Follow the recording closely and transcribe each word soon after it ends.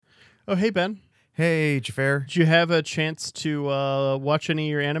Oh, hey, Ben. Hey, Jafar. Did you have a chance to watch any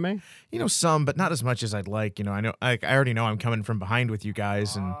of your anime? Some, but not as much as I'd like. I already know I'm coming from behind with you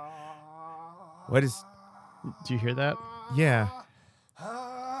guys, and what is? Do you hear that? Yeah,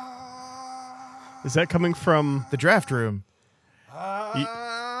 Is that coming from... the draft room.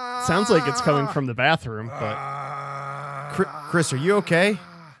 Sounds like it's coming from the bathroom, but... Chris, are you okay?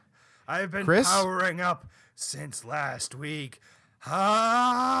 I've been Chris? powering up since last week.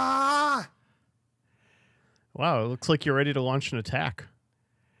 Ah! Wow, it looks like you're ready to launch an attack.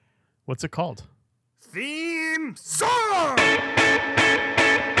 What's it called? Theme song!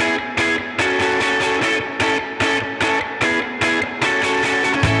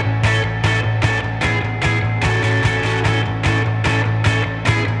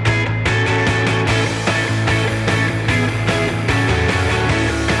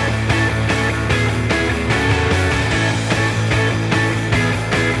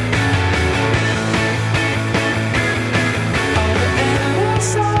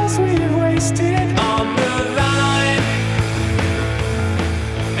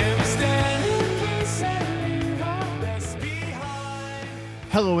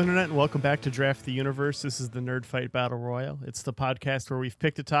 Hello, Internet, and welcome back to Draft the Universe. This is the Nerd Fight Battle Royale. It's the podcast where we've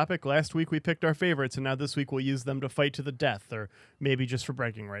picked a topic. Last week we picked our favorites, and now this week we'll use them to fight to the death, or maybe just for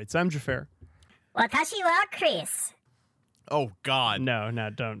bragging rights. I'm Jafar. 私は Chris. Oh God, No,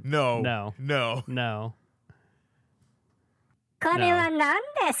 don't. no, No. no. No. これは何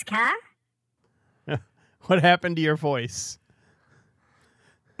ですか? What happened to your voice?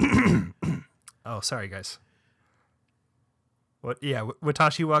 Oh, sorry, guys. What? Yeah,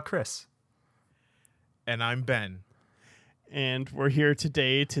 Watashi wa Chris. And I'm Ben. And we're here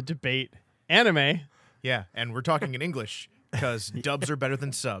today to debate anime. Yeah, and we're talking in English because dubs are better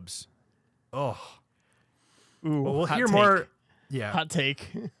than subs. Oh, Ooh, well, we'll hot hear take. more. Yeah, Hot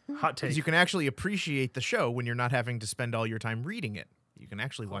take. hot take. Because you can actually appreciate the show when you're not having to spend all your time reading it. You can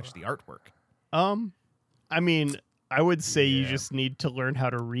actually watch the artwork. I mean, I would say you Yeah. just need to learn how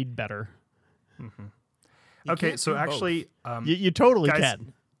to read better. Okay, can't so do both. actually, You totally guys,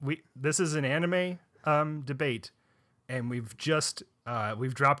 can. this is an anime debate, and we've dropped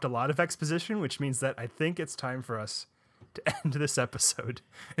a lot of exposition, which means that I think it's time for us to end this episode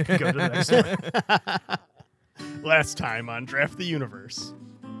and go to the next one. Last time on Draft the Universe.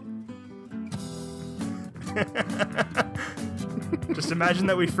 Just imagine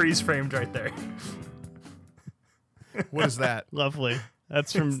that we freeze framed right there. What is that? Lovely.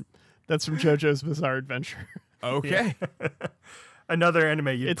 That's from JoJo's Bizarre Adventure. Okay. Another anime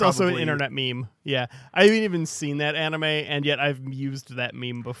you'd It's also an probably- internet meme. Yeah. I haven't even seen that anime, and yet I've used that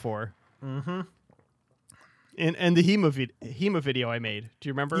meme before. Mm-hmm. And the Hema video I made. Do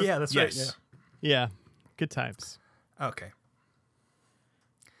you remember? Yeah, that's Yes. right. Yeah. Good times. Yeah. Okay.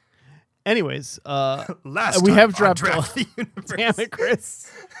 Anyways, Last we time have on dropped Draft the Universe. damn it,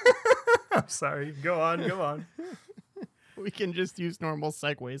 Chris. I'm sorry. Go on. We can just use normal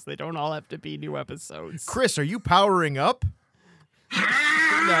segues. They don't all have to be new episodes. Chris, are you powering up?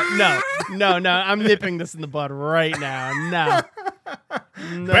 No. I'm nipping this in the bud right now. No.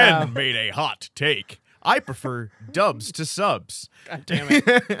 Ben made a hot take. I prefer dubs to subs. God damn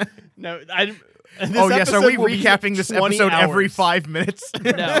it. No, this Oh, yes. Are episode we will be recapping this 20 episode every hours. 5 minutes?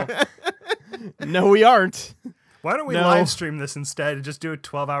 No. No, we aren't. Why don't we No. live stream this instead and just do a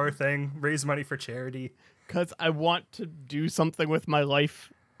 12-hour thing, raise money for charity? Because I want to do something with my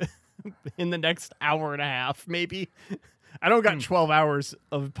life in the next hour and a half, maybe. I don't got 12 hours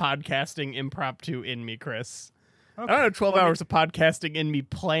of podcasting impromptu in me, Chris. I don't have 12 hours of podcasting in me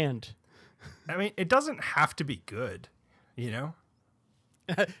planned. I mean, it doesn't have to be good,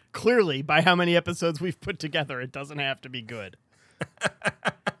 Clearly, by how many episodes we've put together, it doesn't have to be good.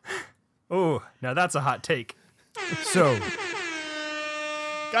 Oh, now that's a hot take. So,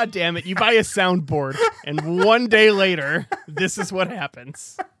 God damn it, you buy a soundboard, and one day later, this is what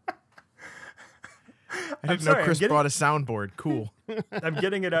happens. I didn't sorry, know I'm Chris getting- brought a soundboard. Cool. I'm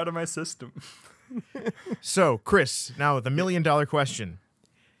getting it out of my system. So, Chris, now the $1 million question.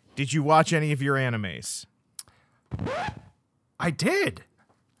 Did you watch any of your animes? I did.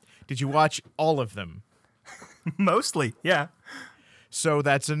 Did you watch all of them? Mostly, yeah. So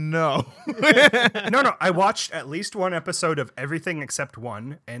that's a no. No, I watched at least one episode of everything except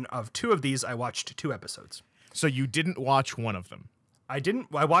one, and of two of these, I watched 2 episodes. So you didn't watch one of them. I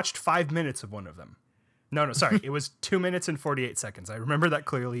watched 5 minutes of one of them. No, sorry. It was 2 minutes and 48 seconds. I remember that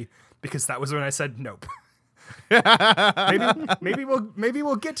clearly because that was when I said nope. maybe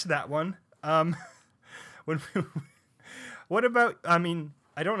we'll get to that one. What about? I mean,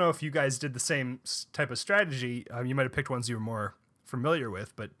 I don't know if you guys did the same type of strategy. You might have picked ones you were more familiar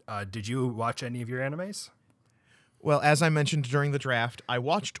with, but did you watch any of your animes? Well, as I mentioned during the draft, I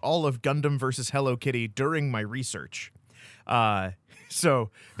watched all of Gundam versus Hello Kitty during my research. So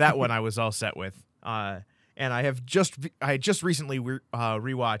that one I was all set with. And I had just recently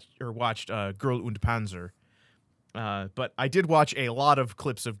watched Girl und Panzer. But I did watch a lot of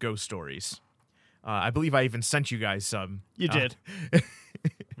clips of Ghost Stories. I believe I even sent you guys some. You did.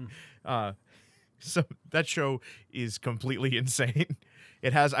 So that show is completely insane.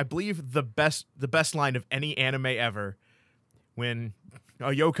 It has, I believe, the best line of any anime ever. When a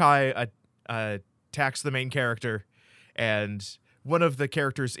yokai attacks the main character, and one of the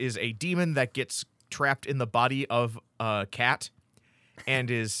characters is a demon that gets trapped in the body of a cat,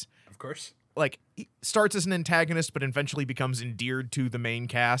 and is, Of course. like, he starts as an antagonist, but eventually becomes endeared to the main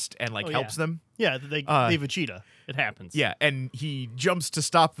cast and like helps them. Yeah, they leave a cheetah. It happens. Yeah, and he jumps to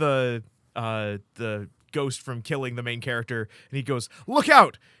stop the ghost from killing the main character, and he goes, "Look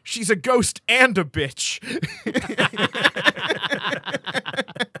out! She's a ghost and a bitch."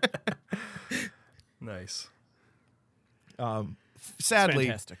 Nice. Sadly,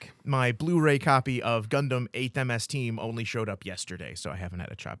 Fantastic. my Blu-ray copy of Gundam 8th MS Team only showed up yesterday, so I haven't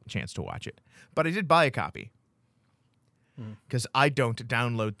had a chance to watch it. But I did buy a copy because I don't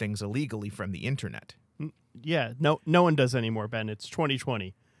download things illegally from the internet. Yeah, no one does anymore, Ben. It's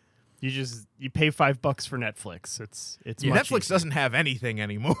 2020. You pay $5 for Netflix. It's much Netflix easier. doesn't have anything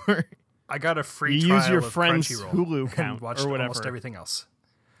anymore. I got a free You trial use your of friend's Crunchyroll Hulu and account watched or whatever. almost everything else.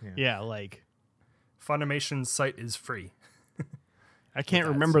 Yeah, like Funimation's site is free. I can't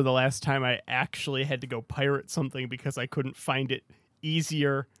That's- remember the last time I actually had to go pirate something because I couldn't find it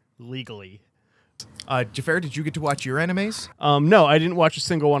easier legally. Jafar, did you get to watch your animes? No, I didn't watch a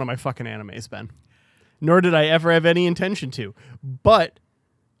single one of my fucking animes, Ben. Nor did I ever have any intention to. But,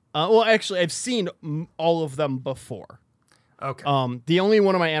 well, actually, I've seen all of them before. Okay. The only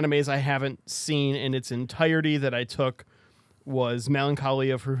one of my animes I haven't seen in its entirety that I took was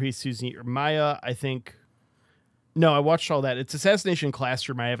Melancholy of Haruhi Maya. I think. No, I watched all that. It's Assassination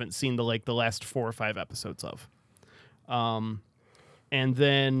Classroom. I haven't seen the last 4 or 5 episodes of. And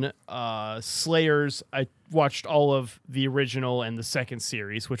then Slayers. I watched all of the original and the second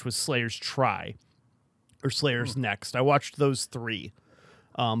series, which was Slayers Try or Slayers Next. I watched those 3,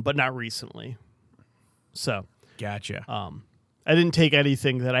 but not recently. So. Gotcha. I didn't take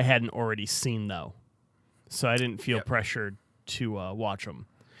anything that I hadn't already seen, though. So I didn't feel Yep. pressured to watch them.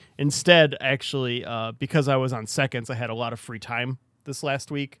 Instead, actually, because I was on seconds, I had a lot of free time this last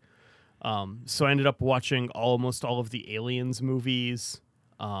week. So I ended up watching almost all of the Aliens movies,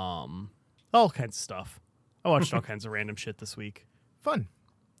 all kinds of stuff. I watched all kinds of random shit this week. Fun.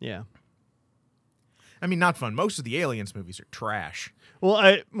 Yeah. I mean, not fun. Most of the Aliens movies are trash.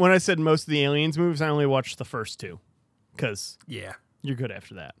 Well, when I said most of the Aliens movies, I only watched the first 2 because yeah. you're good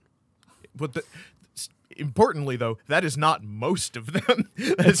after that. But importantly, though, that is not most of them.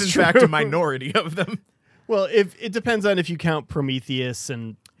 That's in true. fact a minority of them. Well, if it depends on if you count Prometheus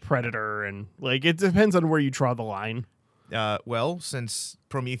and Predator, and it depends on where you draw the line. Well, since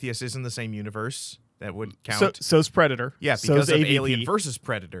Prometheus is in the same universe, that would count. So's Predator. Yeah, So's because of AVP. Alien versus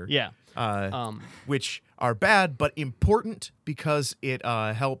Predator. Yeah. Which are bad, but important because it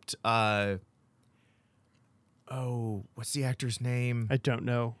helped. What's the actor's name? I don't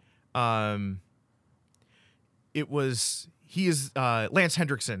know. He is Lance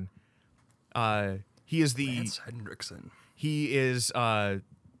Hendrickson. He is Lance Hendrickson. He is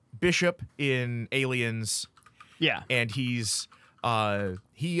Bishop in Aliens, Yeah. and he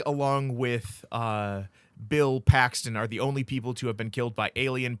along with Bill Paxton are the only people to have been killed by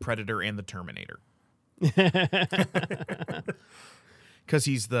Alien, Predator, and the Terminator. Because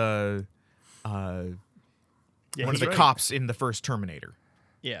he's the one of the right. cops in the first Terminator,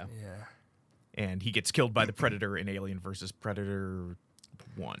 Yeah. Yeah. and he gets killed by the Predator in Alien versus Predator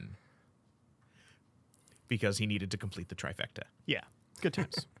 1 because he needed to complete the trifecta. Yeah. Good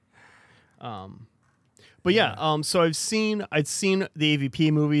times. But yeah, so I'd seen the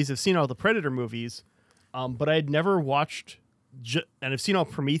AVP movies, I've seen all the Predator movies, but I'd never watched and I've seen all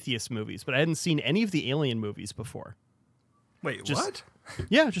Prometheus movies, but I hadn't seen any of the Alien movies before. Wait, Just- what?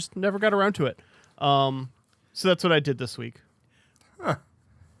 Yeah, just never got around to it. So that's what I did this week. Huh.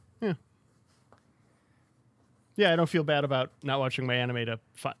 Yeah. Yeah, I don't feel bad about not watching my anime to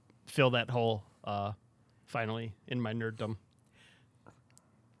fill that hole finally in my nerddom.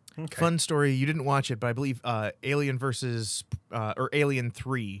 Okay. Fun story. You didn't watch it, but I believe Alien versus or Alien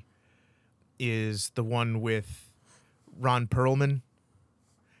 3 is the one with Ron Perlman,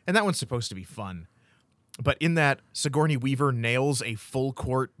 and that one's supposed to be fun. But in that, Sigourney Weaver nails a full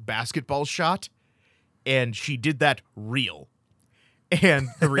court basketball shot, and she did that real. And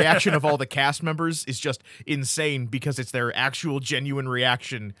the reaction of all the cast members is just insane because it's their actual genuine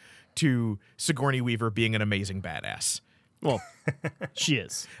reaction to Sigourney Weaver being an amazing badass. Well, she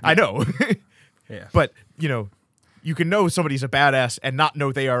is. I know. Yeah. But, you can know somebody's a badass and not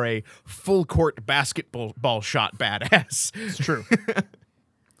know they are a full court basketball shot badass. It's true.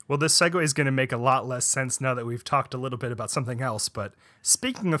 Well, this segue is going to make a lot less sense now that we've talked a little bit about something else. But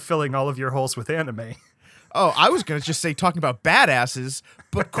speaking of filling all of your holes with anime, Oh, I was going to just say talking about badasses,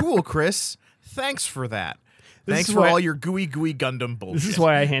 but cool, Chris. Thanks for that. Thanks is for why- all your gooey Gundam bullshit. This is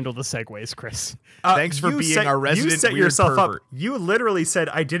why I handle the segues, Chris. Thanks for you being set- our resident you set weird yourself pervert. up. You literally said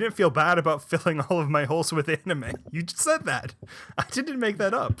I didn't feel bad about filling all of my holes with anime. You just said that. I didn't make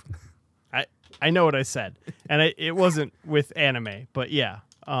that up. I know what I said, and it wasn't with anime, but yeah.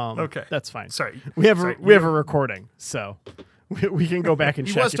 Okay. That's fine. Sorry. We have Sorry. we have a recording, so we can go back and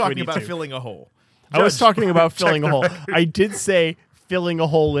He check. was if talking we need about to. filling a hole. I was Judge, talking about check filling a the hole. record. I did say filling a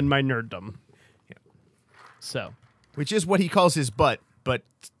hole in my nerddom. So Which is what he calls his butt, but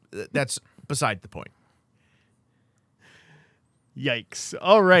that's beside the point. yikes!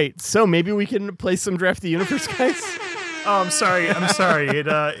 All right, so maybe we can play some Draft the Universe, guys. Oh, I'm sorry.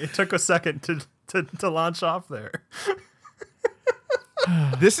 It took a second to launch off there.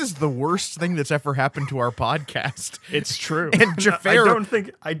 This is the worst thing that's ever happened to our podcast. It's true. And I Jafar don't think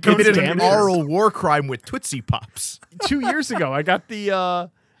committed damn an it is. oral war crime with Tootsie Pops. 2 years ago, I got the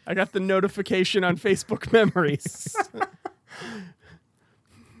notification on Facebook Memories.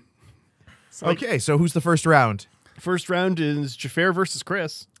 Okay, so who's the first round? First round is Jafar versus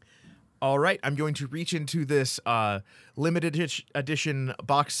Chris. All right, I'm going to reach into this limited edition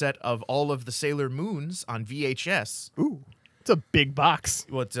box set of all of the Sailor Moons on VHS. Ooh, it's a big box.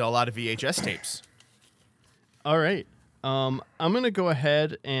 Well, it's a lot of VHS tapes. All right. I'm going to go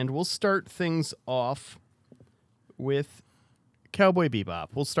ahead and we'll start things off with Cowboy Bebop.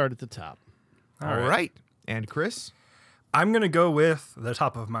 We'll start at the top. All right. And Chris? I'm gonna go with the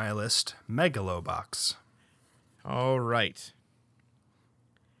top of my list, Megalobox. All right.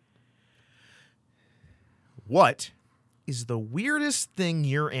 What is the weirdest thing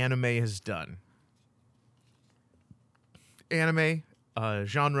your anime has done? Anime, a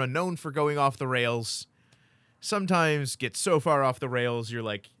genre known for going off the rails, sometimes gets so far off the rails you're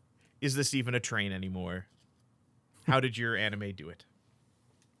like, is this even a train anymore? How did your anime do it?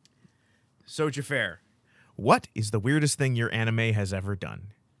 So, Jafar, what is the weirdest thing your anime has ever done?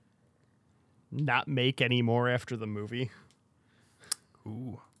 Not make any more after the movie.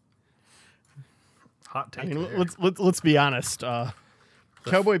 Ooh. Hot I take. mean, there. let's be honest.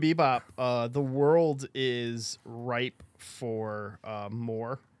 Cowboy Bebop, the world is ripe for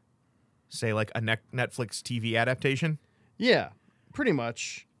more. Say, like a Netflix TV adaptation? Yeah, pretty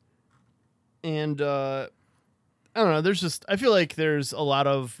much. And I don't know. I feel like there's a lot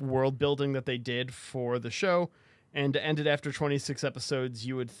of world building that they did for the show, and to end it after 26 episodes,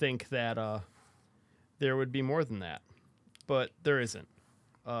 you would think that there would be more than that, but there isn't.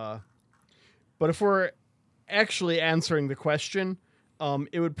 But if we're actually answering the question,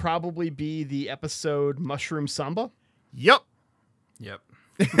 it would probably be the episode Mushroom Samba. Yup. Yep.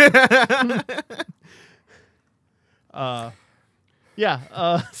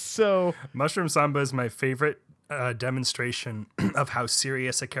 Yeah. So Mushroom Samba is my favorite demonstration of how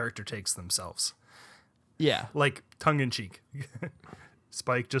serious a character takes themselves. yeah, Like, tongue in cheek.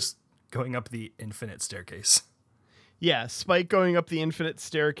 Spike just going up the infinite staircase. yeah. Spike going up the infinite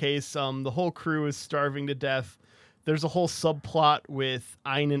staircase. The whole crew is starving to death. There's a whole subplot with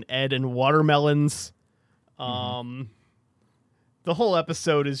Ein and Ed and watermelons. The whole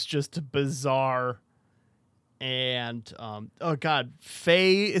episode is just bizarre. And oh god,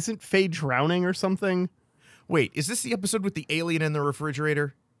 isn't Faye drowning or something? Wait, is this the episode with the alien in the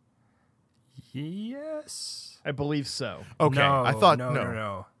refrigerator? Yes. I believe so. Okay, No, I thought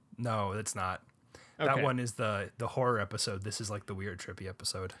No, that's not. Okay. That one is the horror episode. This is like the weird trippy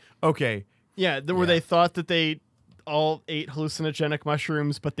episode. Okay, Yeah, where they thought that they all ate hallucinogenic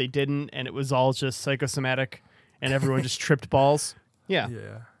mushrooms, but they didn't, and it was all just psychosomatic, and everyone just tripped balls. Yeah,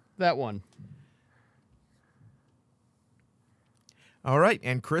 Yeah. that one. all right.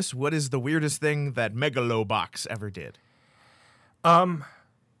 And Chris, what is the weirdest thing that Megalobox ever did?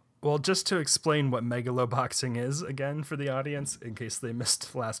 Well, just to explain what megaloboxing is again for the audience, in case they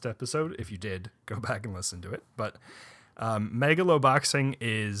missed the last episode, if you did, go back and listen to it. But megaloboxing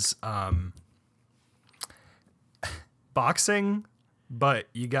is boxing, but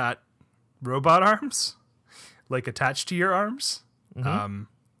you got robot arms, like attached to your arms.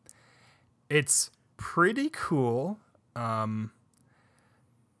 It's pretty cool.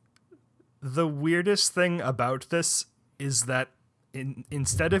 The weirdest thing about this is that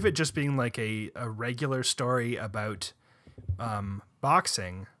instead of it just being like a regular story about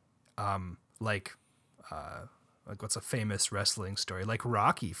boxing, like what's a famous wrestling story, like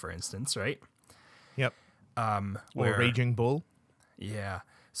Rocky, for instance, right? Yep. Or Where Raging Bull. yeah.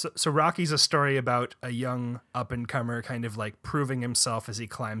 So Rocky's a story about a young up-and-comer kind of like proving himself as he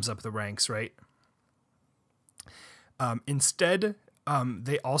climbs up the ranks, right? Instead,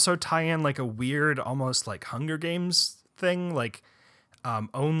 they also tie in like a weird, almost like Hunger Games thing, like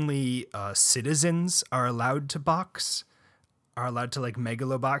only citizens are allowed to box, are allowed to like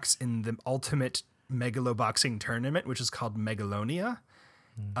megalobox in the ultimate megaloboxing tournament, which is called Megalonia.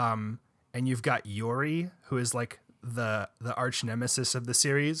 And you've got Yori, who is like the arch nemesis of the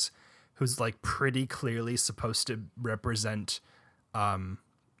series, who's like pretty clearly supposed to represent Dragov.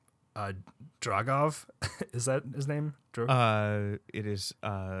 Is that his name? It is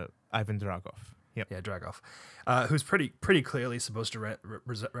Ivan Dragov. Yep. Yeah, Dragov, who's pretty clearly supposed to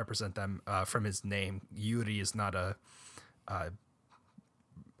represent them from his name. Yuri is not a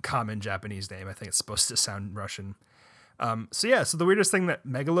common Japanese name. I think it's supposed to sound Russian. So the weirdest thing that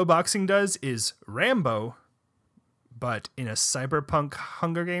megaloboxing does is Rambo, but in a cyberpunk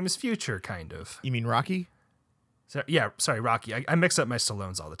Hunger Games future, kind of. You mean Rocky? So, sorry, Rocky. I mix up my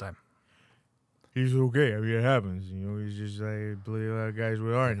Stallones all the time. He's okay. I mean, it happens. You know, he's just like play a lot of guys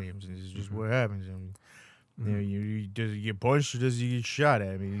with our names, and it's just what happens. I mean, you know, does he get punched or does he get shot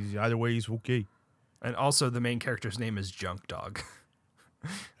at? I mean, either way, he's okay. And also, the main character's name is Junk Dog.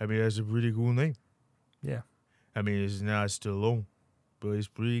 I mean, that's a pretty cool name. Yeah. I mean, it's not Stallone, but it's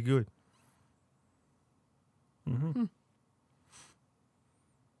pretty good. Mm-hmm.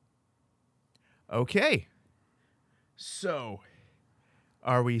 Okay. So,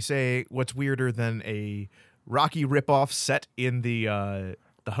 are we saying what's weirder than a Rocky ripoff set in the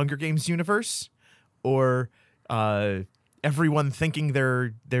Hunger Games universe, or everyone thinking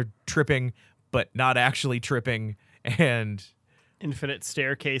they're tripping but not actually tripping, and Infinite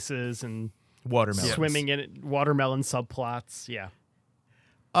staircases and watermelons? swimming in it, watermelon subplots. Yeah.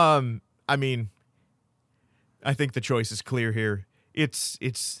 I mean, I think the choice is clear here. It's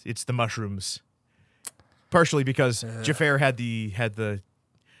the mushrooms. Partially because Jafar had the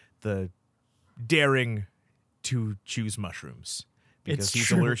daring to choose mushrooms because It's he's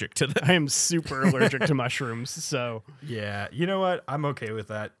true. allergic to them. I am super allergic to mushrooms, so Yeah, you know what? I'm okay with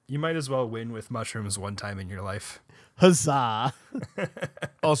that. You might as well win with mushrooms one time in your life. huzzah.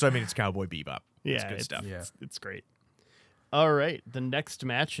 Also, I mean, it's Cowboy Bebop. Yeah, it's good stuff. Yeah. It's great. All right, the next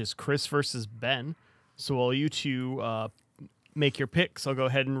match is Chris versus Ben. So while you two make your picks, I'll go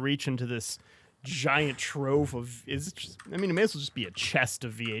ahead and reach into this giant trove of it may as well just be a chest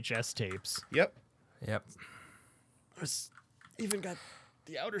of VHS tapes. Yep. Yep. It's even got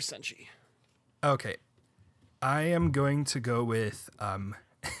the outer Senshi. Okay. I am going to go with and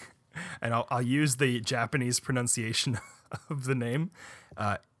I'll use the Japanese pronunciation of the name.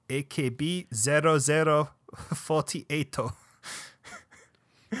 AKB 0048.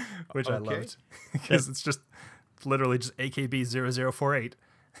 Which I Okay. loved. Because it's just literally just AKB 0048.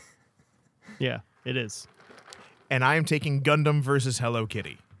 Yeah, it is. And I am taking Gundam versus Hello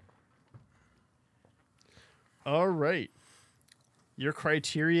Kitty. All right. Your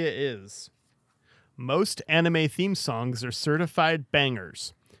criteria is most anime theme songs are certified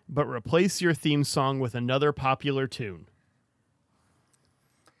bangers, but replace your theme song with another popular tune.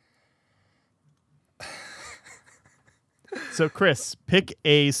 So, Chris, pick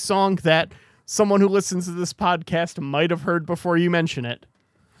a song that someone who listens to this podcast might have heard before you mention it.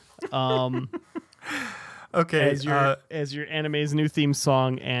 Okay. As your anime's new theme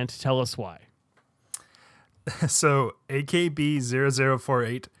song, and tell us why. So AKB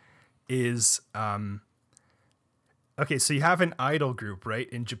 0048 is okay, so you have an idol group, right,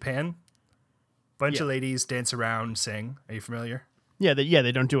 in Japan? Bunch Yeah. of ladies dance around, sing. Are you familiar? Yeah,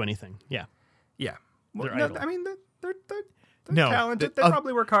 they don't do anything. Yeah. Yeah. Well, They're no, idol. I mean they're No, talented. They the-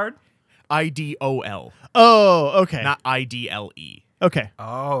 probably work hard. IDOL, Oh, okay. not IDLE. Okay.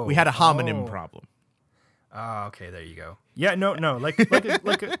 Oh. We had a homonym oh. problem. Oh, okay, there you go. Yeah, no, like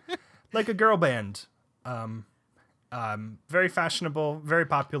a girl band. Very fashionable, very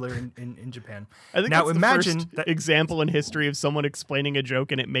popular in Japan. I think now that's imagine the first that example in history of someone explaining a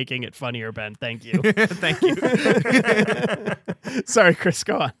joke and it making it funnier, Ben. Thank you. Thank you. Sorry, Chris,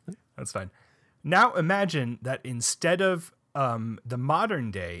 go on. That's fine. Now imagine that instead of the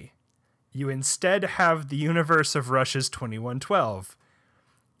modern day, you instead have the universe of Russia's 2112,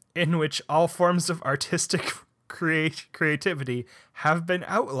 in which all forms of artistic creativity have been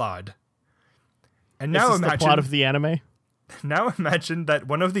outlawed. And now This is the plot of the anime. now imagine that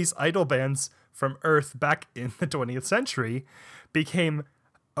one of these idol bands from Earth back in the 20th century became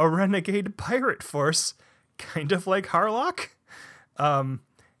a renegade pirate force, kind of like Harlock.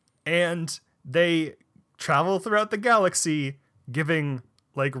 And they travel throughout the galaxy, giving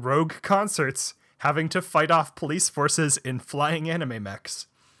like rogue concerts, having to fight off police forces in flying anime mechs.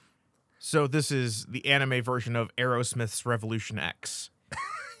 So this is the anime version of Aerosmith's Revolution X.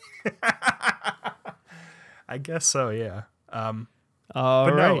 I guess so, yeah. All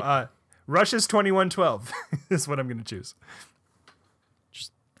But right. no, Rush's 2112 is what I'm going to choose.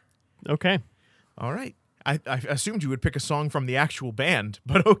 Okay. All right. I assumed you would pick a song from the actual band,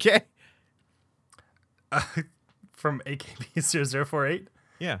 but okay. From AKB 0048.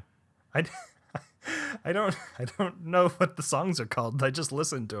 Yeah. I don't know what the songs are called. I just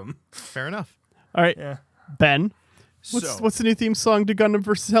listened to them. Fair enough. All right. Yeah. Ben, So what's the new theme song to Gundam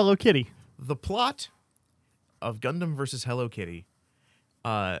versus Hello Kitty? the plot of Gundam versus Hello Kitty,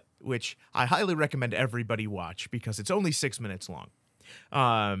 which I highly recommend everybody watch because it's only 6 minutes long.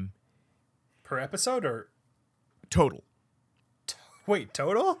 Per episode or Total. wait,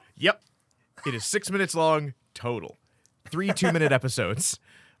 total? Yep. It is 6 minutes long total. 3 2-minute episodes.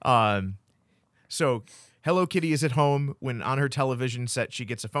 So Hello Kitty is at home when on her television set she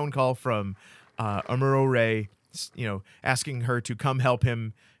gets a phone call from Amuro Ray, asking her to come help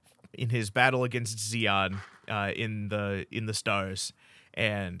him in his battle against Zeon in the stars.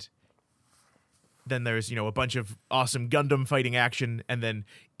 And then there's, a bunch of awesome Gundam fighting action, and then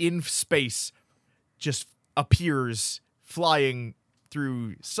in space just appears flying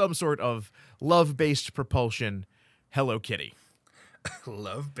through some sort of love-based propulsion Hello Kitty.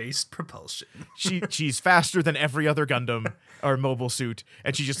 Love-based propulsion. She's faster than every other Gundam or mobile suit,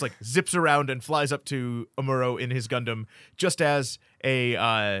 and she just like zips around and flies up to Amuro in his Gundam just as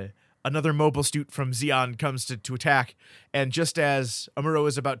another mobile suit from Zeon comes to attack, and just as Amuro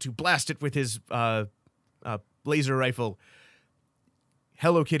is about to blast it with his laser rifle,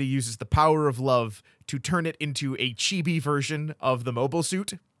 Hello Kitty uses the power of love to turn it into a chibi version of the mobile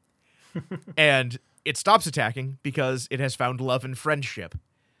suit. And it stops attacking because it has found love and friendship.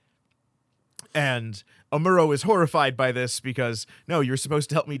 And Amuro is horrified by this because, no, you're supposed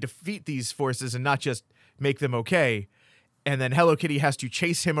to help me defeat these forces and not just make them okay. And then Hello Kitty has to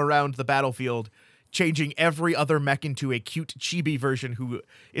chase him around the battlefield, changing every other mech into a cute chibi version who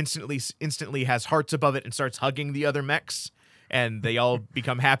instantly has hearts above it and starts hugging the other mechs. And they all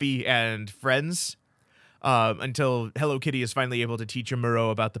become happy and friends until Hello Kitty is finally able to teach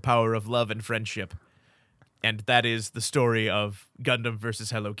Amuro about the power of love and friendship. And that is the story of Gundam versus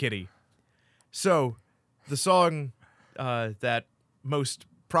Hello Kitty. So, the song that most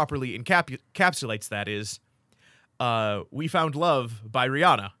properly encapsulates that is We Found Love by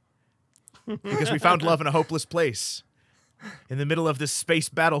Rihanna. Because we found love in a hopeless place. In the middle of this space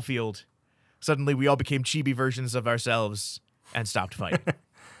battlefield, suddenly we all became chibi versions of ourselves and stopped fighting.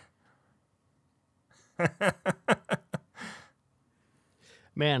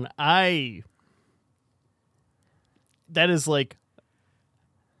 Man, that is like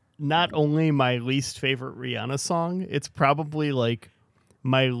not only my least favorite Rihanna song, it's probably like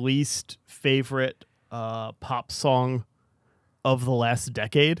my least favorite pop song of the last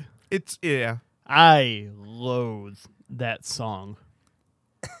decade. Yeah. I loathe that song.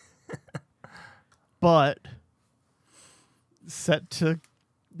 But set to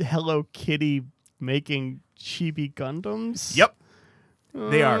Hello Kitty making chibi Gundams? Yep.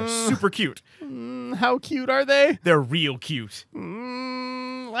 They are super cute. How cute are they? They're real cute.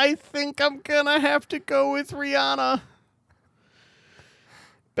 I think I'm gonna have to go with Rihanna.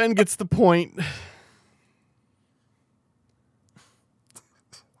 Ben gets the point.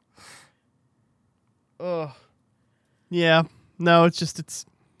 Ugh. Yeah. No,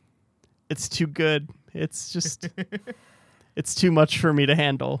 it's too good. It's just it's too much for me to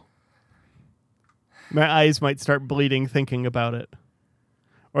handle. My eyes might start bleeding thinking about it.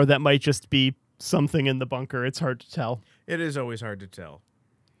 Or that might just be something in the bunker. It's hard to tell. It is always hard to tell.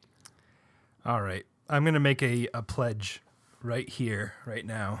 All right. I'm going to make a pledge right here, right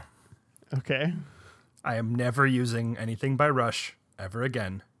now. Okay. I am never using anything by Rush ever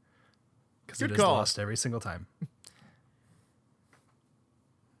again. Because it Good is call. lost every single time.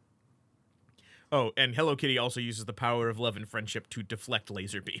 Oh, and Hello Kitty also uses the power of love and friendship to deflect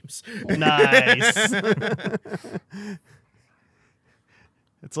laser beams. Nice.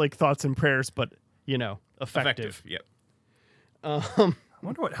 It's like thoughts and prayers, but, effective. Yep. I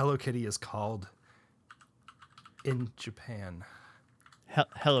wonder what Hello Kitty is called in Japan.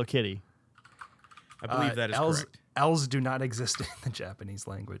 Hello Kitty. I believe that is correct. L's do not exist in the Japanese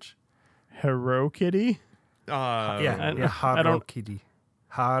language. Hero Kitty? Haro don't- Kitty.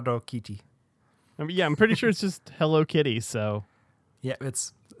 Haro Kitty. I'm pretty sure it's just Hello Kitty, so Yeah,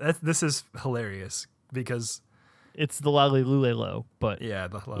 this is hilarious because It's the Lalilulelo, but yeah,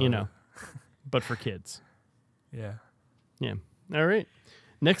 but for kids. yeah. Yeah. All right.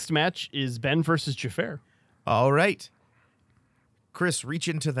 Next match is Ben versus Jafar. All right. Chris, reach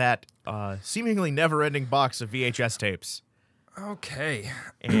into that seemingly never-ending box of VHS tapes. Okay.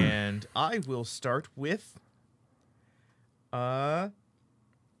 And I will start with I'll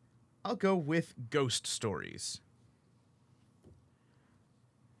go with Ghost Stories.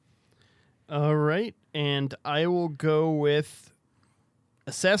 All right. And I will go with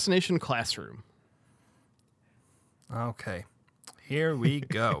Assassination Classroom. Okay. Here we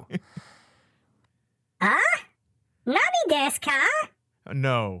go. Nani desu ka?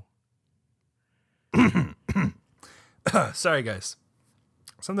 No. Sorry, guys.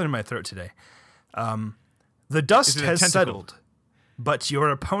 Something in my throat today. The dust Is it a has tentacle? settled, but your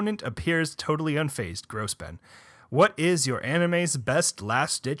opponent appears totally unfazed. Gross, Ben. What is your anime's best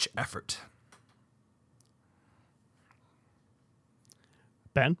last-ditch effort?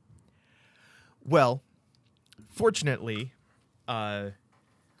 Ben? Well, fortunately, hold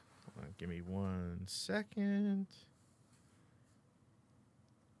on, give me 1 second.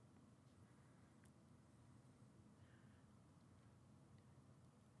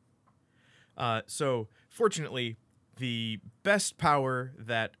 So fortunately, the best power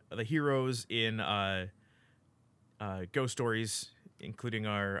that the heroes in Ghost Stories, including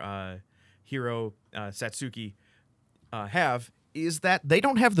our hero Satsuki, have is that they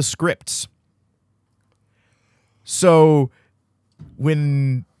don't have the scripts. So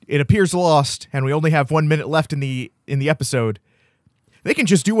when it appears lost and we only have 1 minute left in the episode, they can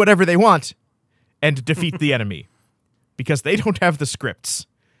just do whatever they want and defeat the enemy because they don't have the scripts.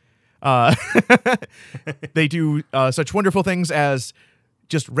 They do such wonderful things as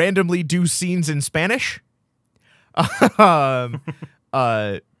just randomly do scenes in Spanish,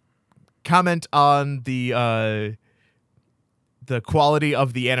 comment on the quality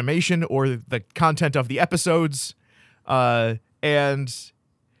of the animation or the content of the episodes, and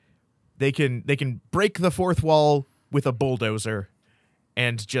they can break the fourth wall with a bulldozer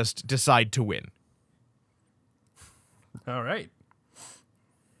and just decide to win. All right.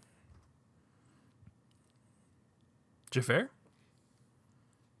 Jafar?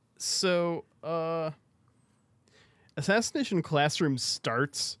 So, Assassination Classroom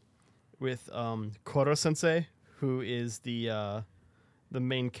starts with Koro Sensei, who is the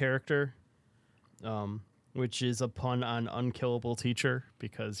main character, which is a pun on unkillable teacher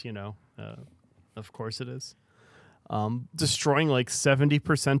because, of course it is. Destroying like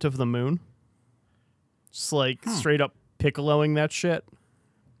 70% of the moon. Just like straight up piccoloing that shit.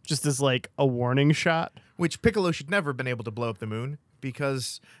 Just as like a warning shot. Which Piccolo should never have been able to blow up the moon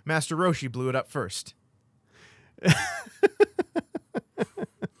because Master Roshi blew it up first.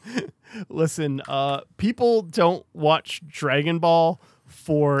 Listen, people don't watch Dragon Ball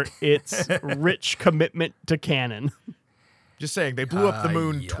for its rich commitment to canon. Just saying, they blew up the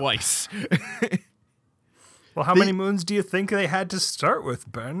moon yep. twice. Well, how many moons do you think they had to start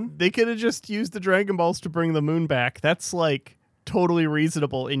with, Ben? They could have just used the Dragon Balls to bring the moon back. That's like totally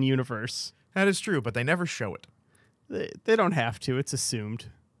reasonable in universe. That is true, but they never show it. They don't have to. It's assumed.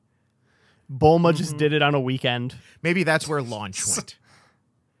 Bulma just did it on a weekend. Maybe that's where Launch went.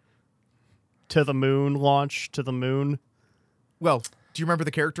 To the moon, launch to the moon. Well, do you remember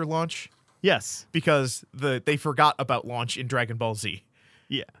the character Launch? Yes. Because they forgot about Launch in Dragon Ball Z.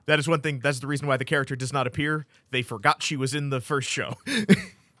 Yeah. That is one thing. That's the reason why the character does not appear. They forgot she was in the first show.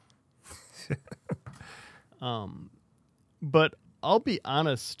 But I'll be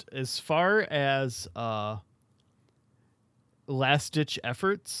honest, as far as last-ditch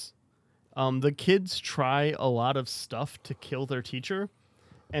efforts, the kids try a lot of stuff to kill their teacher.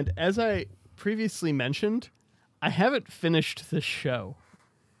 And as I previously mentioned, I haven't finished this show.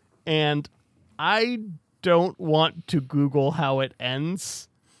 And I don't want to Google how it ends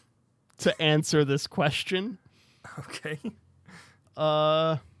to answer this question. Okay.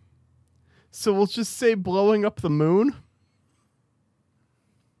 So we'll just say blowing up the moon.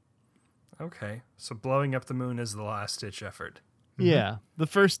 Okay. So blowing up the moon is the last-ditch effort. Yeah, the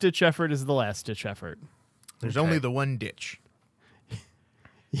first ditch effort is the last ditch effort. There's Okay. only the one ditch.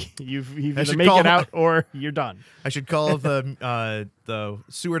 You either should make call it out or you're done. I should call the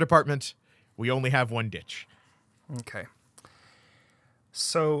sewer department. We only have one ditch. Okay.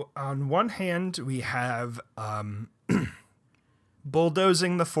 So on one hand, we have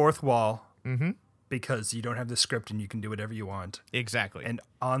bulldozing the fourth wall because you don't have the script and you can do whatever you want. Exactly. And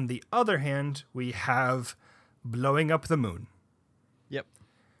on the other hand, we have blowing up the moon, Yep.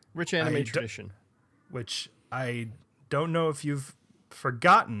 Rich anime I tradition. which I don't know if you've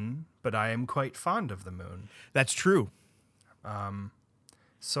forgotten, but I am quite fond of the moon. That's true.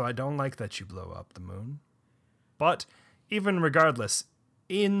 So I don't like that you blow up the moon. But even regardless,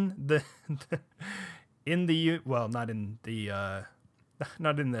 in the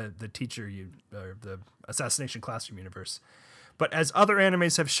teacher or the Assassination Classroom universe, but as other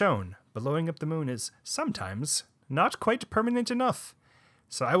animes have shown, blowing up the moon is sometimes not quite permanent enough.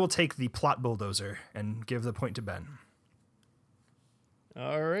 So I will take the plot bulldozer and give the point to Ben.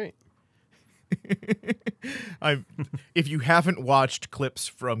 All right. If you haven't watched clips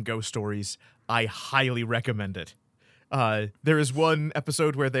from Ghost Stories, I highly recommend it. There is one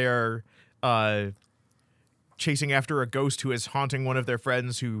episode where they are chasing after a ghost who is haunting one of their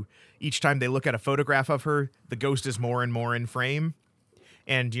friends, who each time they look at a photograph of her, the ghost is more and more in frame.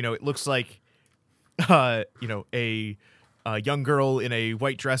 And, it looks like, a young girl in a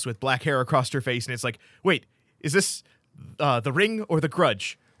white dress with black hair across her face. And it's like, wait, is this The Ring or The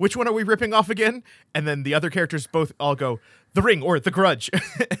Grudge? Which one are we ripping off again? And then the other characters both all go, The Ring or The Grudge.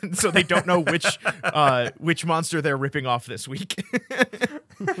 And so they don't know which monster they're ripping off this week.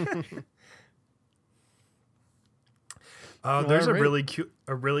 There's a right.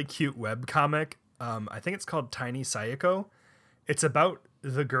 really cute web comic. I think it's called Tiny Sayako. It's about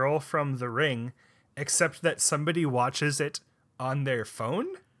the girl from The Ring, except that somebody watches it on their phone.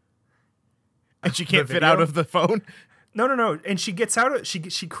 And she can't The fit out video? of the phone. No. And she gets out.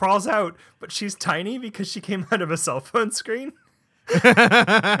 She crawls out, but she's tiny because she came out of a cell phone screen.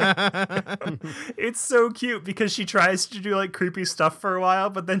 It's so cute because she tries to do like creepy stuff for a while,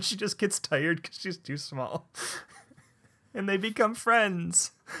 but then she just gets tired because she's too small. And they become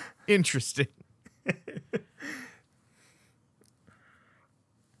friends. Interesting.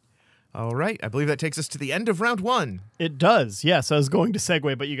 All right. I believe that takes us to the end of round one. It does. Yes, I was going to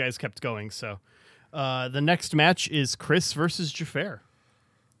segue, but you guys kept going. So the next match is Chris versus Jafar.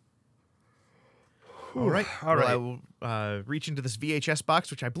 All right. All right. I will reach into this VHS box,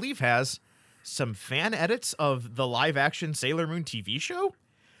 which I believe has some fan edits of the live-action Sailor Moon TV show.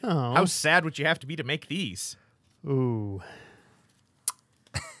 Oh. How sad would you have to be to make these? Ooh.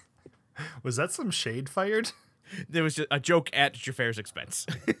 Was that some shade fired? There was just a joke at Jafar's expense.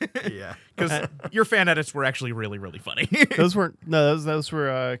 Yeah. Because your fan edits were actually really, really funny. Those weren't. No, those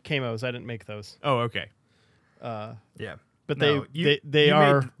were Kamos. I didn't make those. Oh, okay. Yeah. But No, they you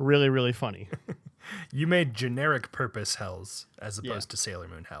are made- really, really funny. You made generic purpose hells as opposed to Sailor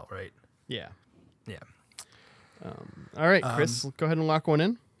Moon hell, right? Yeah. Yeah. All right, Chris, go ahead and lock one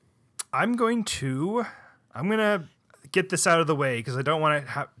in. I'm gonna get this out of the way because I don't want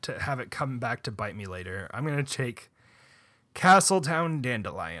to have it come back to bite me later. I'm gonna take Castletown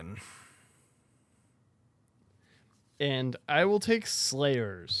Dandelion. And I will take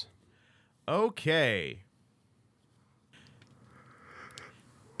Slayers. Okay.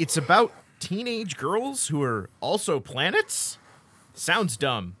 It's about teenage girls who are also planets? Sounds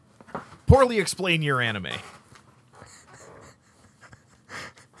dumb. Poorly explain your anime.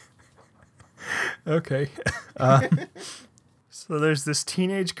 Okay. So there's this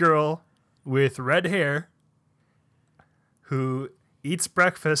teenage girl with red hair who eats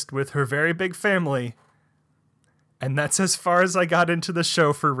breakfast with her very big family. And that's as far as I got into the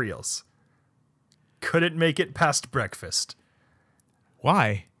show for reals. Couldn't make it past breakfast.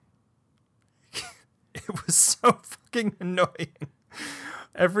 Why? It was so fucking annoying.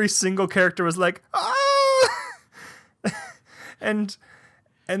 Every single character was like, ah! and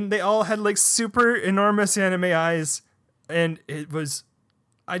they all had like super enormous anime eyes, and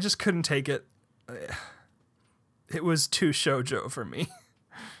I just couldn't take it. It was too shoujo for me.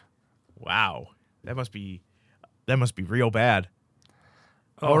 Wow. That must be real bad.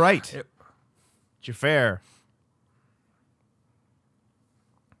 All right. Jafar.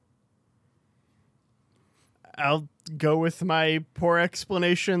 I'll go with my poor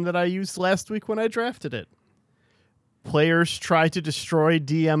explanation that I used last week when I drafted it. Players try to destroy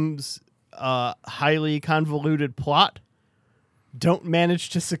DM's highly convoluted plot, don't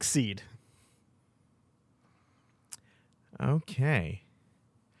manage to succeed. Okay.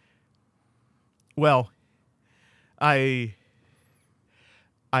 Well, I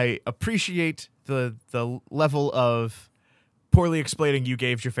appreciate the level of poorly explaining you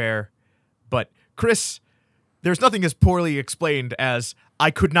gave Jafar, but Chris, there's nothing as poorly explained as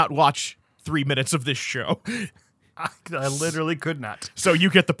I could not watch 3 minutes of this show. I literally could not. So you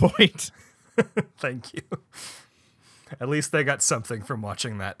get the point. Thank you. At least they got something from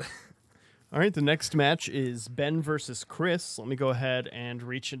watching that. All right, the next match is Ben versus Chris. Let me go ahead and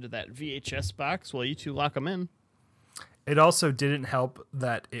reach into that VHS box while you two lock them in. It also didn't help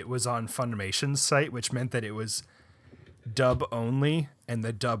that it was on Funimation's site, which meant that it was dub only, and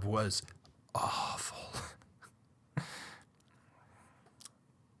the dub was awful.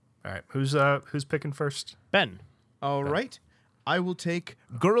 All right, who's picking first? Ben. All right. I will take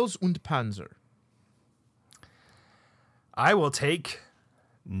Girls und Panzer. I will take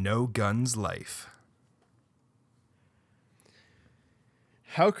No Guns Life.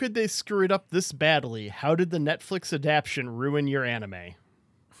 How could they screw it up this badly? How did the Netflix adaptation ruin your anime?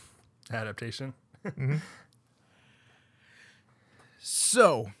 Adaptation.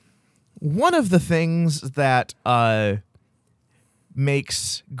 So, one of the things that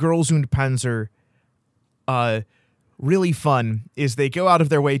makes Girls und Panzer really fun is they go out of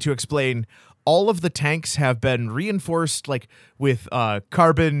their way to explain all of the tanks have been reinforced, like with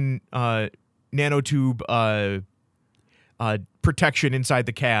carbon nanotube protection inside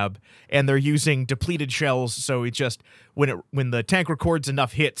the cab, and they're using depleted shells. So it just when the tank records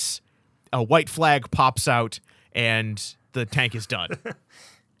enough hits, a white flag pops out, and the tank is done.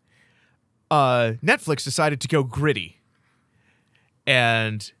 Netflix decided to go gritty,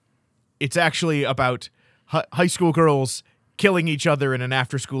 and it's actually about high school girls killing each other in an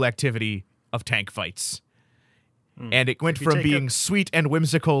after-school activity of tank fights. And it went from being sweet and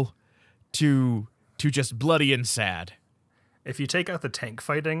whimsical to just bloody and sad. If you take out the tank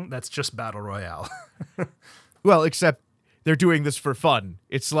fighting, that's just Battle Royale. Well, except they're doing this for fun.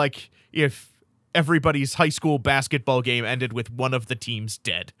 It's like if everybody's high school basketball game ended with one of the teams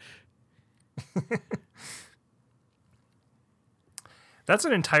dead. That's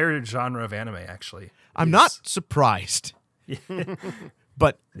an entire genre of anime, actually. I'm not surprised.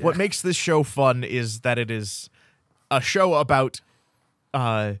 But what makes this show fun is that it is a show about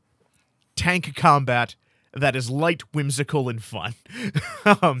tank combat that is light, whimsical, and fun,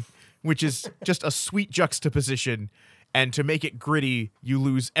 which is just a sweet juxtaposition. And to make it gritty, you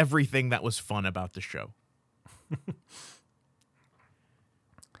lose everything that was fun about the show.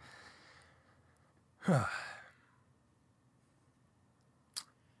 All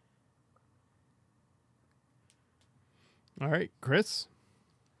right, Chris.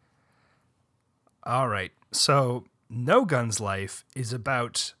 All right. So, No Guns Life is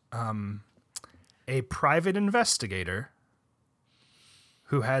about a private investigator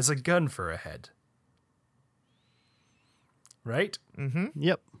who has a gun for a head. Right?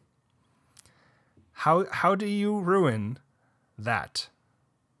 Yep. How do you ruin that?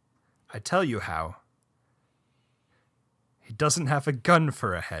 I tell you how. He doesn't have a gun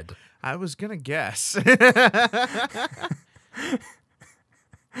for a head. I was gonna guess.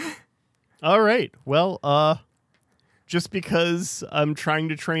 All right. Well, just because I'm trying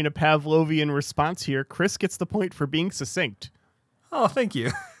to train a Pavlovian response here, Chris gets the point for being succinct. Oh, thank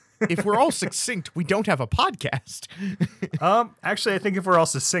you. If we're all succinct, we don't have a podcast. Actually, I think if we're all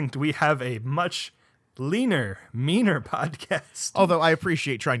succinct, we have a much leaner, meaner podcast. Although I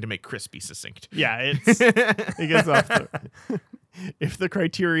appreciate trying to make Chris be succinct. Yeah, it gets off the... If the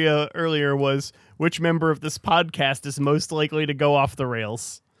criteria earlier was which member of this podcast is most likely to go off the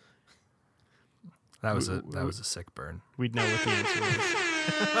rails, That was a sick burn. we'd know what the answer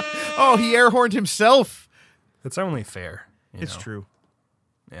was. Oh, he air horned himself. It's only fair. It's true.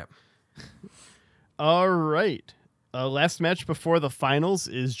 Yep. All right. Last match before the finals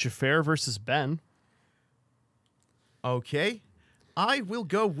is Jafar versus Ben. Okay. I will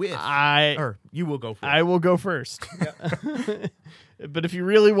go with. I You will go for. I will go first. But if you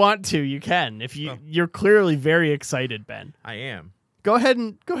really want to, you can. If you're clearly very excited, Ben. I am. Go ahead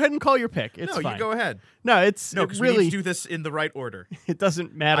and call your pick. It's No, fine. you go ahead. No, it's No, because really we need to do this in the right order. it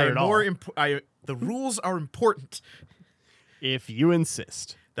doesn't matter at all. The rules are important. If you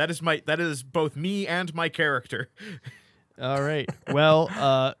insist. That is both me and my character. All right.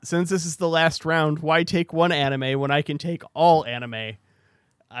 Well, since this is the last round, why take one anime when I can take all anime?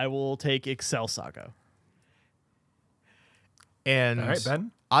 I will take Excel Saga. And All right,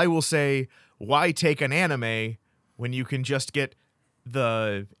 Ben. I will say, why take an anime when you can just get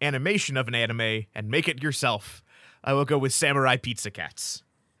the animation of an anime and make it yourself? I will go with Samurai Pizza Cats.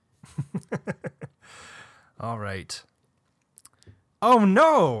 All right. Oh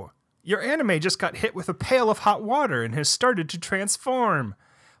no! Your anime just got hit with a pail of hot water and has started to transform.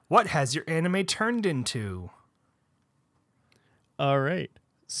 What has your anime turned into? All right.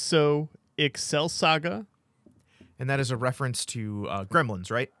 So, Excel Saga. And that is a reference to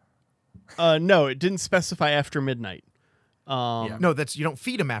Gremlins, right? No, it didn't specify after midnight. No, you don't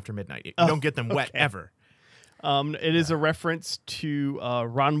feed them after midnight. You don't get them wet ever. It is a reference to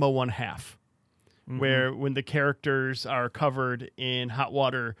Ranma 1/2, where when the characters are covered in hot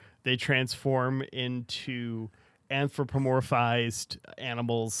water, they transform into anthropomorphized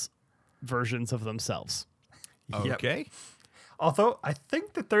animals versions of themselves. Yep. Okay. Although I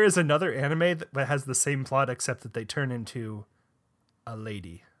think that there is another anime that has the same plot, except that they turn into a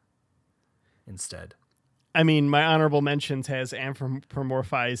lady instead. I mean, my honorable mentions has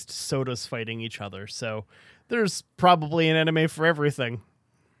anthropomorphized sodas fighting each other, so there's probably an anime for everything.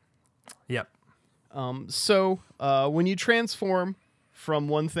 Yep. So when you transform from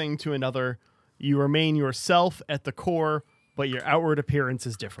one thing to another, you remain yourself at the core, but your outward appearance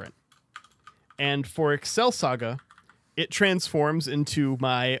is different. And for Excel Saga, it transforms into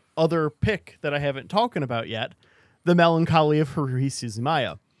my other pick that I haven't talked about yet, The Melancholy of Haruhi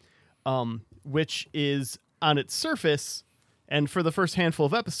Suzumiya, which is on its surface, and for the first handful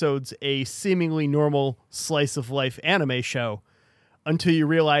of episodes, a seemingly normal slice of life anime show, until you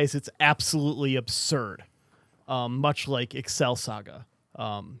realize it's absolutely absurd, much like Excel Saga.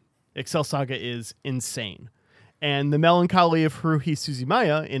 Excel Saga is insane. And The Melancholy of Haruhi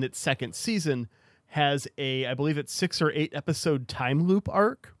Suzumiya, in its second season, has I believe it's 6 or 8 episode time loop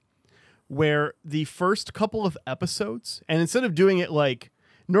arc, where the first couple of episodes, and instead of doing it like,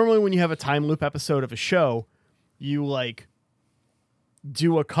 normally when you have a time loop episode of a show, you like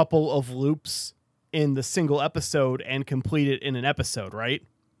do a couple of loops in the single episode and complete it in an episode, right?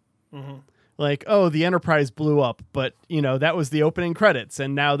 Mm-hmm. Like, oh, the Enterprise blew up, but that was the opening credits,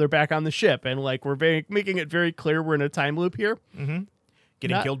 and now they're back on the ship, and like we're making it very clear we're in a time loop here. Mm-hmm.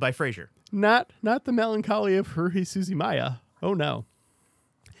 Getting killed by Frasier. Not The Melancholy of Haruhi Suzumiya. Oh no.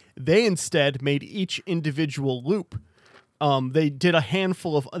 They instead made each individual loop. They did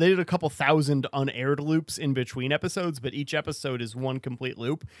a couple thousand unaired loops in between episodes, but each episode is one complete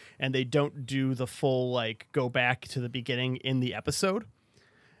loop, and they don't do the full like go back to the beginning in the episode.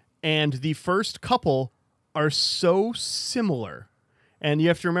 And the first couple are so similar. And you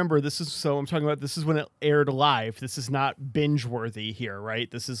have to remember, I'm talking about this is when it aired live. This is not binge worthy here, right?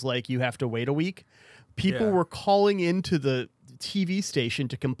 This is like you have to wait a week. People were calling into the TV station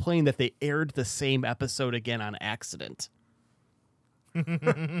to complain that they aired the same episode again on accident.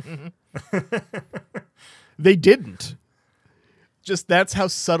 They didn't. Just that's how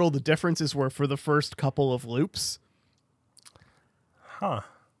subtle the differences were for the first couple of loops. Huh.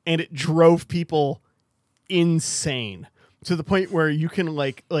 And it drove people insane to the point where you can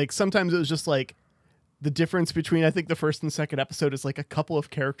like sometimes it was just like the difference between I think the first and second episode is like a couple of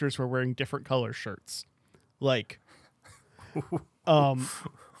characters were wearing different color shirts. Like oh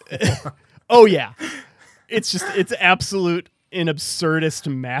yeah. It's absolute an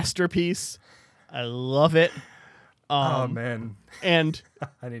absurdist masterpiece. I love it. Oh man. And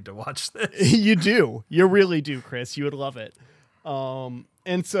I need to watch this. you do. You really do, Chris. You would love it.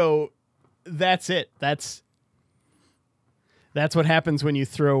 And so that's it. That's what happens when you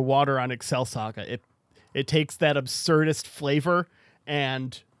throw water on Excel Saga. It takes that absurdist flavor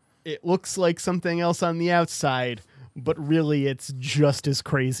and it looks like something else on the outside, but really it's just as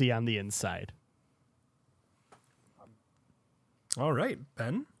crazy on the inside. All right,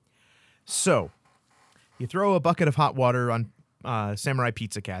 Ben. So, you throw a bucket of hot water on samurai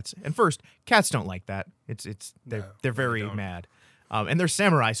pizza cats, and first, cats don't like that. They're very mad, and they're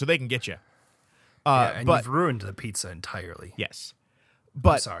samurai, so they can get you. And but you've ruined the pizza entirely. yes, I'm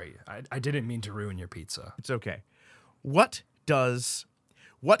but sorry, I didn't mean to ruin your pizza. it's okay. What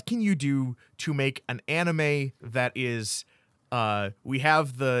can you do to make an anime that is we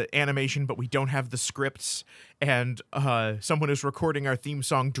have the animation but we don't have the scripts, and someone is recording our theme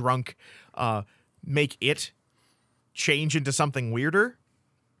song drunk, make it change into something weirder?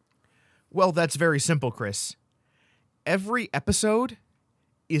 Well, that's very simple, Chris. Every episode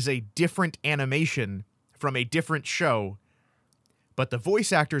is a different animation from a different show, but the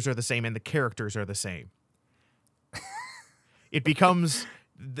voice actors are the same and the characters are the same. It becomes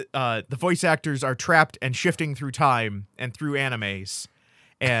the voice actors are trapped and shifting through time and through animes,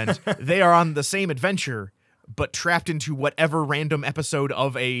 and they are on the same adventure, but trapped into whatever random episode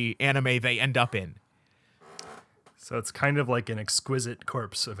of a anime they end up in. So it's kind of like an exquisite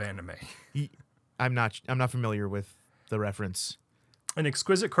corpse of anime. I'm not familiar with the reference. An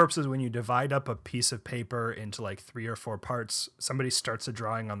exquisite corpse is when you divide up a piece of paper into like 3 or 4 parts. Somebody starts a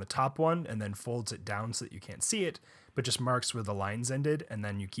drawing on the top one and then folds it down so that you can't see it, but just marks where the lines ended, and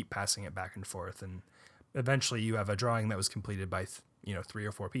then you keep passing it back and forth, and eventually you have a drawing that was completed by 3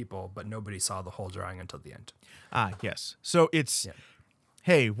 or 4 people, but nobody saw the whole drawing until the end. Ah, yes. So it's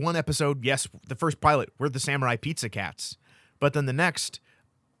hey, one episode, yes, the first pilot, we're the samurai pizza cats, but then the next,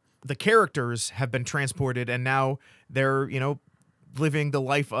 the characters have been transported and now they're living the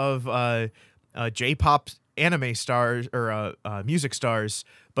life of J-pop anime stars or music stars,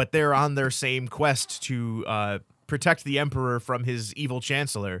 but they're on their same quest to protect the emperor from his evil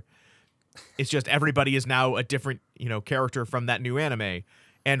chancellor. It's just everybody is now a different, character from that new anime.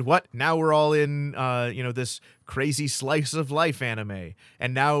 And now we're all in, this crazy slice of life anime.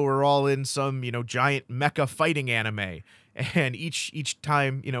 And now we're all in some, giant mecha fighting anime. And each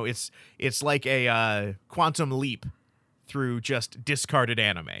time, it's like a quantum leap through just discarded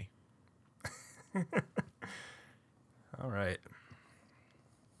anime. All right.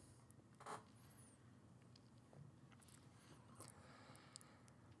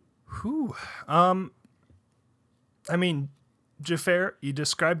 Whew. I mean, Jafar, you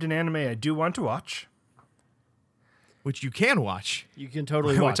described an anime I do want to watch. Which you can watch. You can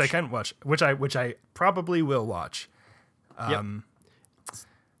totally watch. Which I can watch. Which I probably will watch.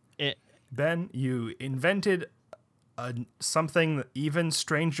 Ben, you invented something even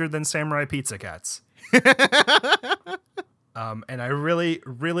stranger than Samurai Pizza Cats. And I really,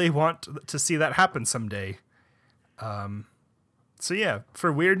 really want to see that happen someday. So yeah,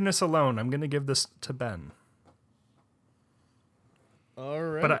 for weirdness alone, I'm going to give this to Ben. All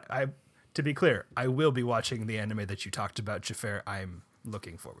right. But I, to be clear, I will be watching the anime that you talked about, Jafar. I'm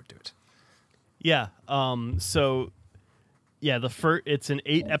looking forward to it. Yeah. So, yeah, it's an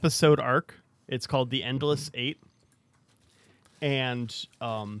 8-episode arc. It's called The Endless 8. And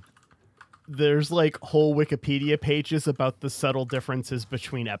there's like whole Wikipedia pages about the subtle differences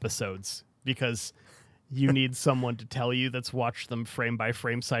between episodes because you need someone to tell you that's watched them frame by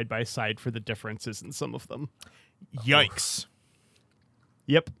frame, side by side for the differences in some of them. Yikes.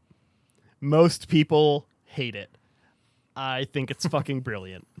 Yep. Most people hate it. I think it's fucking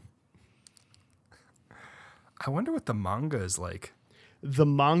brilliant. I wonder what the manga is like. The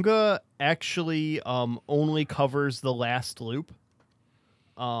manga actually only covers the last loop.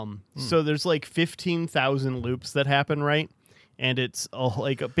 So there's like 15,000 loops that happen, right? And it's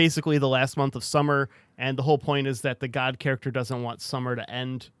like basically the last month of summer. And the whole point is that the god character doesn't want summer to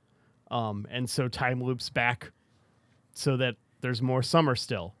end. And so time loops back so that there's more summer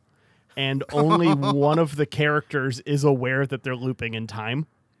still. And only one of the characters is aware that they're looping in time.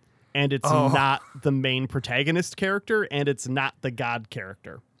 And it's not the main protagonist character, and it's not the god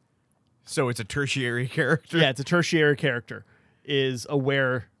character. So it's a tertiary character? Yeah, it's a tertiary character, is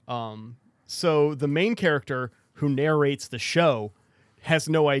aware. So the main character who narrates the show has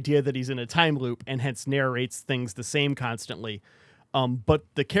no idea that he's in a time loop, and hence narrates things the same constantly. But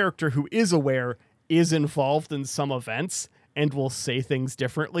the character who is aware is involved in some events and will say things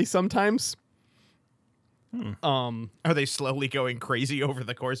differently sometimes. Are they slowly going crazy over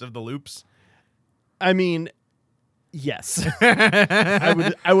the course of the loops? I mean, yes.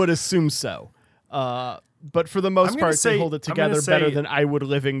 I would assume so. But for the most part, they hold it together better than I would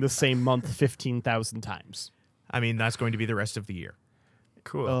living the same month 15,000 times. I mean, that's going to be the rest of the year.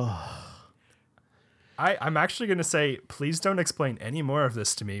 Cool. I'm actually going to say, please don't explain any more of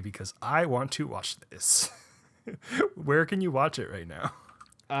this to me because I want to watch this. Where can you watch it right now?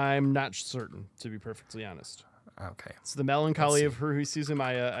 I'm not certain, to be perfectly honest. Okay. It's the melancholy of Haruhi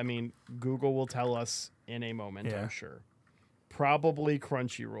Suzumaya. I mean, Google will tell us in a moment, Yeah. I'm sure. Probably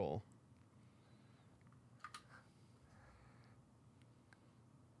Crunchyroll.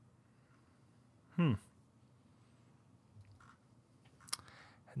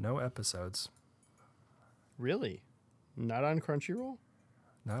 No episodes. Really? Not on Crunchyroll?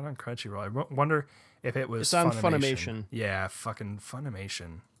 Not on Crunchyroll. I wonder if it was It's on Funimation. Yeah, fucking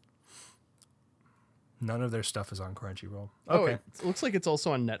Funimation. None of their stuff is on Crunchyroll. Oh, Okay. it looks like it's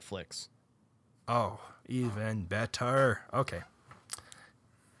also on Netflix. Oh, even better. Okay.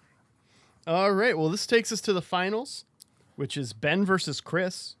 All right. Well, this takes us to the finals, which is Ben versus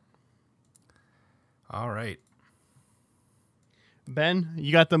Chris. All right. Ben,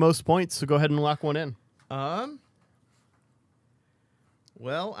 you got the most points, so go ahead and lock one in.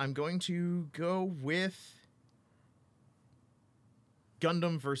 Well, I'm going to go with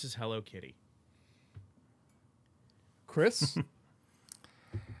Gundam versus Hello Kitty. Chris?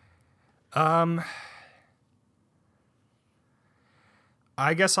 I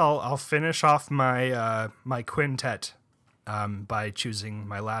guess I'll finish off my my quintet by choosing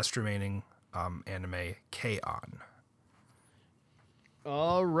my last remaining anime, K-On!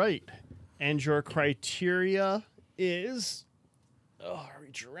 All right. And your criteria is... Oh,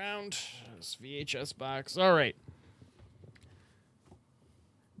 reach around. This VHS box. All right.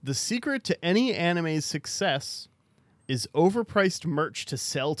 The secret to any anime's success is overpriced merch to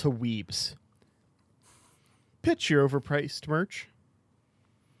sell to weebs. Pitch your overpriced merch.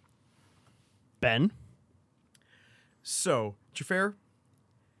 Ben? So, Jafar,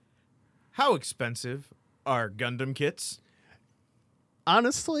 how expensive are Gundam kits?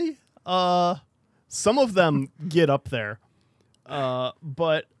 Honestly, some of them get up there.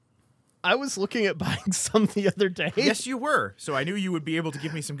 But I was looking at buying some the other day. Yes, you were. So I knew you would be able to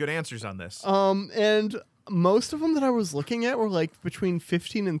give me some good answers on this. And most of them that I was looking at were like between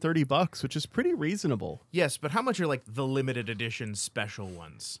 15 and $30, which is pretty reasonable. Yes, but how much are like the limited edition special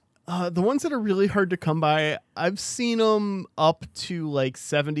ones? The ones that are really hard to come by, I've seen them up to like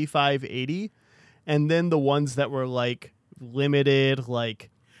 75, 80. And then the ones that were like limited, like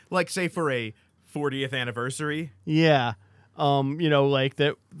Say for a 40th anniversary? yeah, like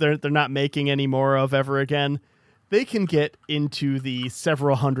that they're not making any more of ever again. They can get into the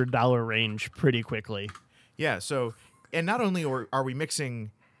several $100 range pretty quickly. Yeah, so, and not only are we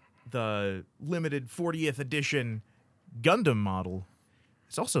mixing the limited 40th edition Gundam model,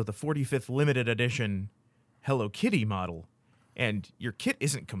 it's also the 45th limited edition Hello Kitty model. And your kit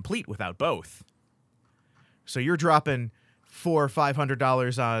isn't complete without both. So you're dropping $400 or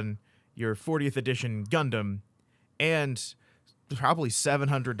 $500 on your 40th edition Gundam and probably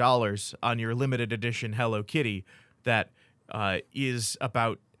 $700 on your limited edition Hello Kitty that is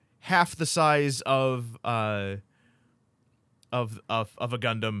about half the size of a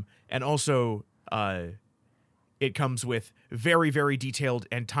Gundam, and also it comes with very, very detailed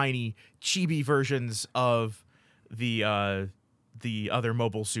and tiny chibi versions of the other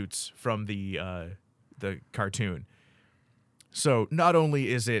mobile suits from the cartoon. So not only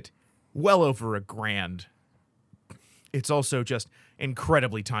is it well over $1,000, it's also just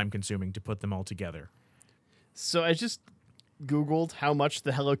incredibly time consuming to put them all together. So I just Googled how much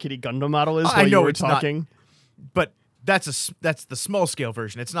the Hello Kitty Gundam model is I while you know were it's not- talking. But that's the small scale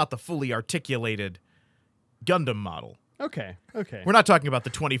version. It's not the fully articulated Gundam model. Okay. We're not talking about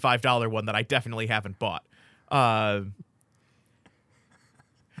the $25 one that I definitely haven't bought. We're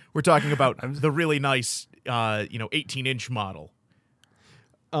talking about the really nice 18-inch model.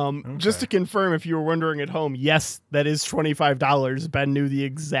 Just to confirm, if you were wondering at home, yes, that is $25. Ben knew the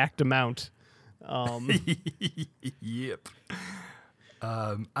exact amount. Yep.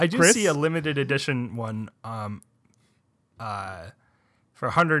 I do Chris? see a limited edition one for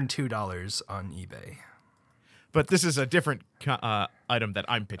 $102 on eBay. But this is a different item that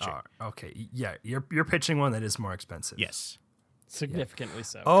I'm pitching. Okay, yeah, you're pitching one that is more expensive. Yes. Significantly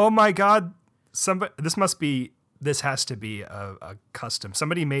so. Oh my God! This has to be a custom.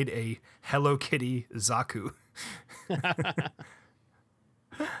 Somebody made a Hello Kitty Zaku.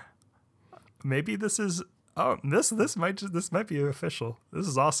 Maybe this is. Oh, this might be official. This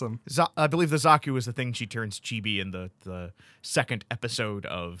is awesome. I believe the Zaku is the thing she turns chibi in the second episode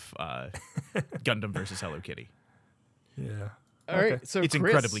of Gundam versus Hello Kitty. Yeah. All right, so It's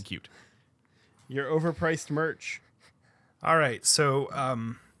Chris, incredibly cute. your overpriced merch. All right, so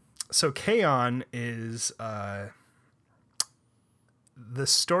K-On! Is the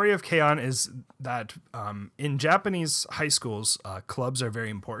story of K-On! Is that in Japanese high schools, clubs are very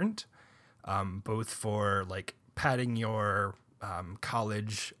important, both for like padding your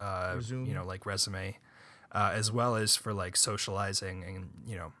college, like resume, as well as for like socializing and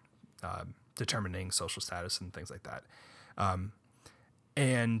determining social status and things like that.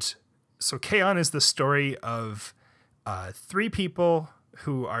 And so K-On! Is the story of 3 people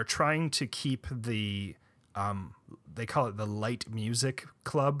who are trying to keep the they call it the light music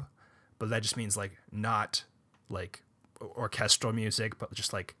club, but that just means like not like orchestral music, but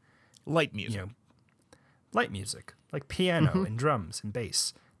just like Light music. light music, like piano and drums and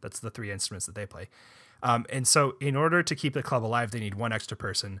bass. That's the 3 instruments that they play. And so in order to keep the club alive, they need one extra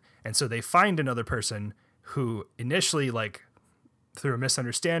person. And so they find another person who initially, like, through a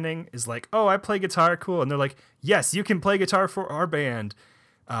misunderstanding, is like, oh, I play guitar, cool. And they're like, yes, you can play guitar for our band.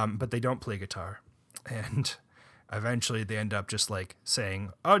 But they don't play guitar. And eventually they end up just like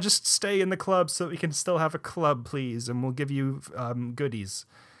saying, oh, just stay in the club so we can still have a club, please. And we'll give you goodies.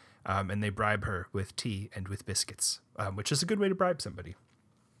 And they bribe her with tea and with biscuits, which is a good way to bribe somebody.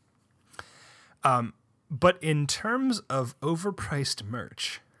 But in terms of overpriced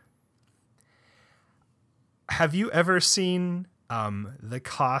merch, have you ever seen the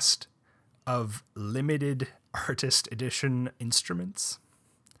cost of limited artist edition instruments?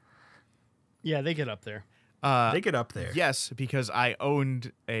 Yeah, they get up there. They get up there. Yes, because I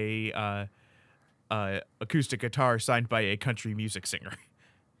owned a acoustic guitar signed by a country music singer.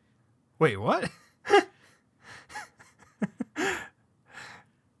 Wait, what?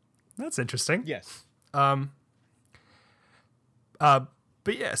 That's interesting. Yes. But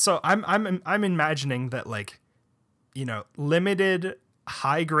yeah, so I'm imagining that, like, limited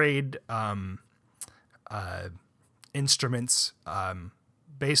high grade instruments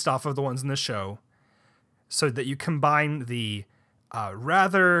based off of the ones in the show, so that you combine the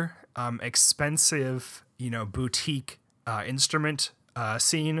rather expensive boutique instrument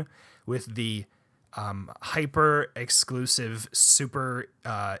scene with the hyper exclusive, super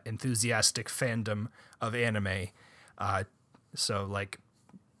enthusiastic fandom of anime. So like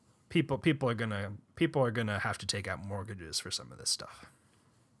people are gonna have to take out mortgages for some of this stuff.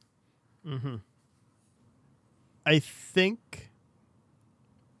 Mm-hmm. I think.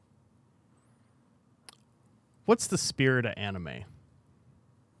 What's the spirit of anime?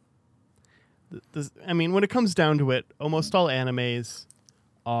 I mean, when it comes down to it, almost all animes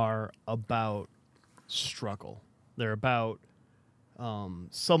are about struggle. They're about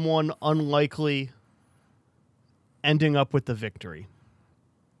someone unlikely ending up with the victory.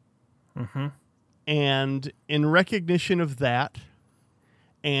 Mm-hmm. And in recognition of that,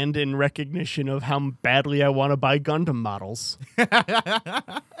 and in recognition of how badly I want to buy Gundam models,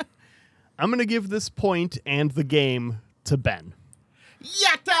 I'm going to give this point and the game to Ben.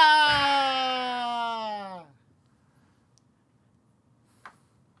 Yatta!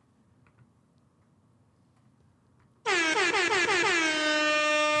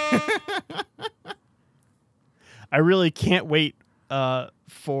 I really can't wait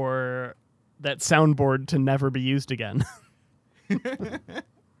for that soundboard to never be used again.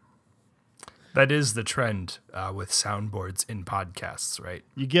 That is the trend with soundboards in podcasts, right?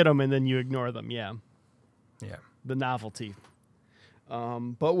 You get them and then you ignore them. Yeah. Yeah. The novelty.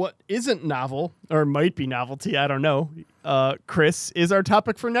 But what isn't novel, or might be novelty, I don't know, Chris, is our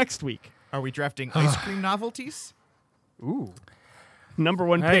topic for next week. Are we drafting ice cream novelties? Ooh. Number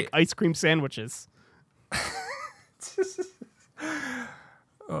one pick, ice cream sandwiches.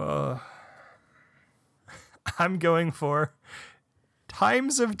 I'm going for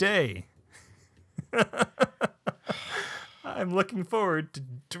times of day. I'm looking forward to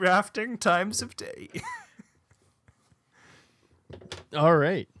drafting times of day. All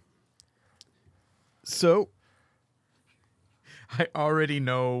right. So, I already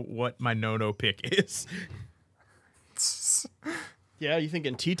know what my no pick is. yeah, you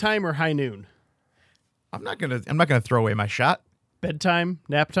thinking tea time or high noon? I'm not gonna throw away my shot. Bedtime?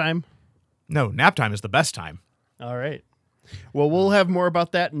 Nap time? No, nap time is the best time. All right. Well, we'll have more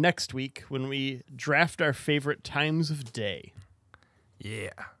about that next week when we draft our favorite times of day.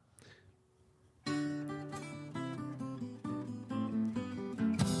 Yeah.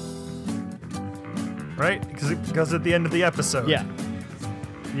 Right? Because it goes at the end of the episode. Yeah.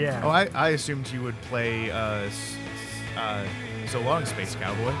 Yeah. Oh, I assumed you would play So Long, Space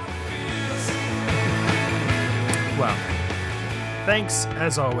Cowboy. Well, thanks,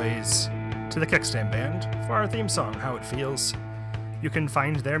 as always, to the Kickstand Band for our theme song, How It Feels. You can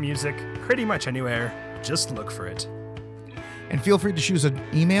find their music pretty much anywhere. Just look for it. And feel free to shoot us an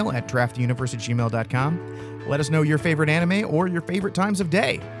email at drafttheuniverse@gmail.com. Let us know your favorite anime or your favorite times of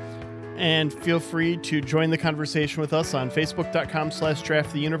day. And feel free to join the conversation with us on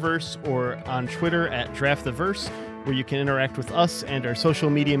Facebook.com/drafttheuniverse or on Twitter at drafttheverse, where you can interact with us and our social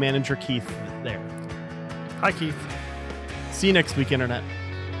media manager, Keith, there. Hi, Keith. See you next week, Internet.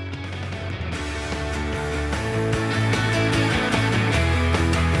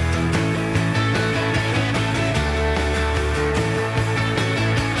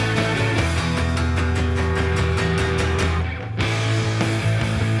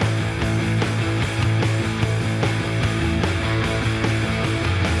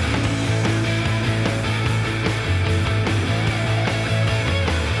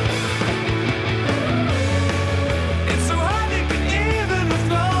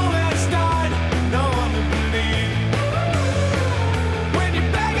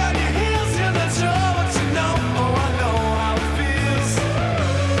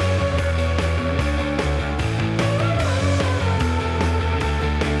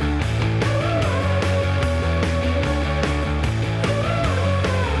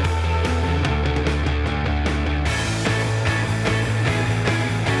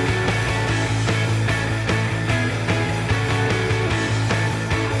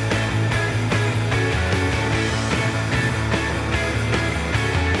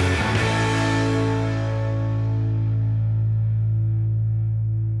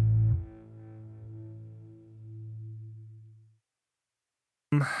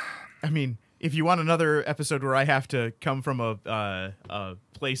 I mean, if you want another episode where I have to come from a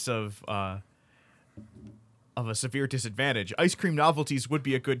place of a severe disadvantage, ice cream novelties would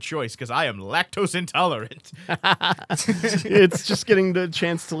be a good choice because I am lactose intolerant. It's just getting the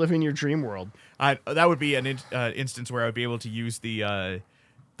chance to live in your dream world. That would be an instance where I would be able to use the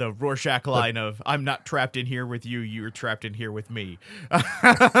Rorschach line of "I'm not trapped in here with you, you're trapped in here with me."